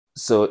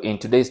So in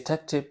today's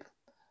tech tip,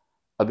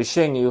 I'll be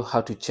showing you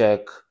how to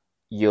check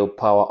your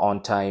power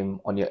on time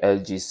on your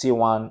LG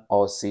C1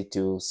 or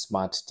C2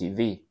 smart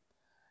TV.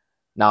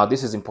 Now,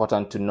 this is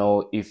important to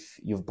know if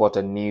you've bought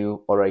a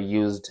new or a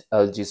used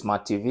LG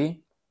smart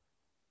TV,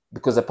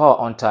 because the power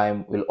on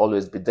time will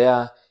always be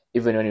there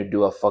even when you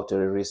do a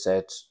factory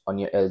reset on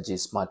your LG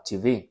smart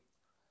TV.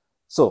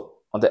 So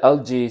on the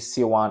LG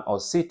C1 or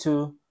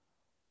C2,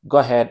 go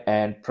ahead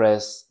and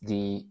press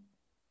the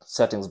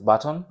settings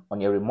button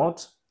on your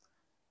remote.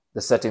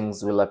 The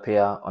settings will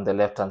appear on the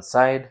left hand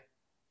side.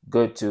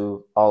 Go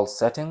to all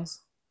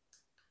settings,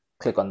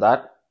 click on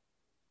that,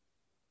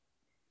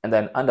 and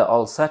then under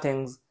all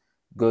settings,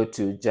 go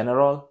to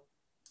general,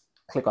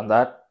 click on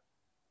that,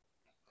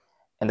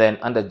 and then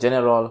under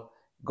general,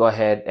 go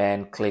ahead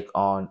and click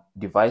on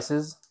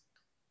devices,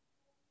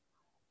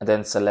 and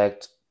then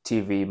select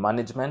TV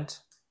management,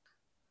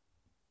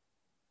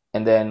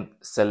 and then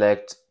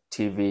select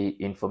TV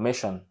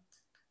information.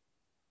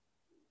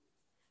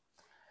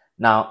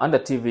 Now under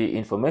TV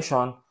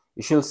information,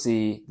 you should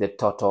see the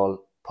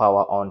total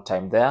power on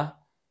time there.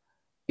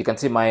 You can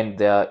see mine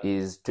there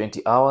is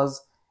 20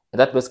 hours, and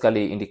that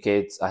basically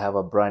indicates I have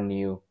a brand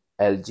new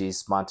LG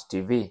smart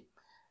TV.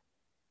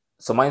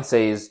 So mine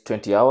says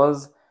 20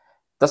 hours.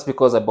 That's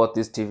because I bought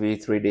this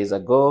TV 3 days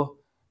ago,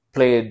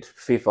 played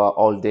FIFA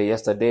all day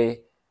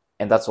yesterday,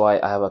 and that's why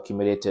I have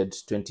accumulated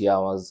 20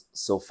 hours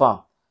so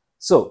far.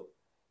 So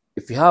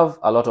if you have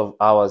a lot of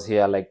hours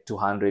here, like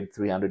 200,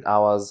 300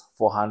 hours,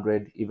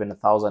 400, even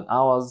 1,000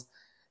 hours,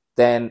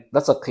 then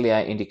that's a clear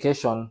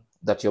indication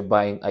that you're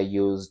buying a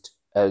used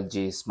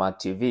LG smart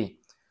TV.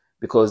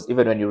 Because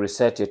even when you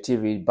reset your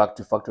TV back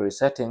to factory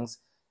settings,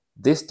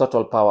 this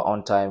total power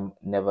on time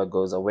never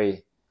goes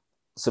away.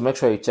 So make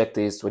sure you check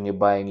this when you're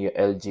buying your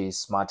LG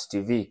smart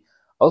TV.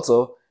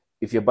 Also,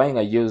 if you're buying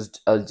a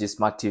used LG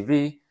smart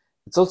TV,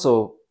 it's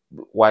also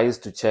wise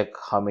to check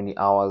how many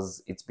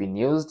hours it's been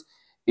used.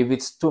 If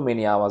it's too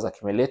many hours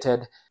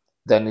accumulated,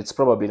 then it's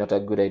probably not a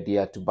good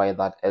idea to buy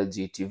that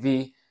LG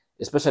TV,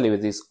 especially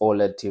with these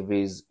OLED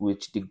TVs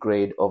which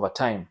degrade over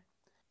time.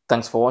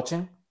 Thanks for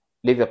watching.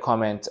 Leave your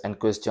comments and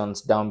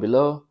questions down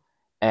below,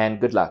 and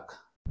good luck.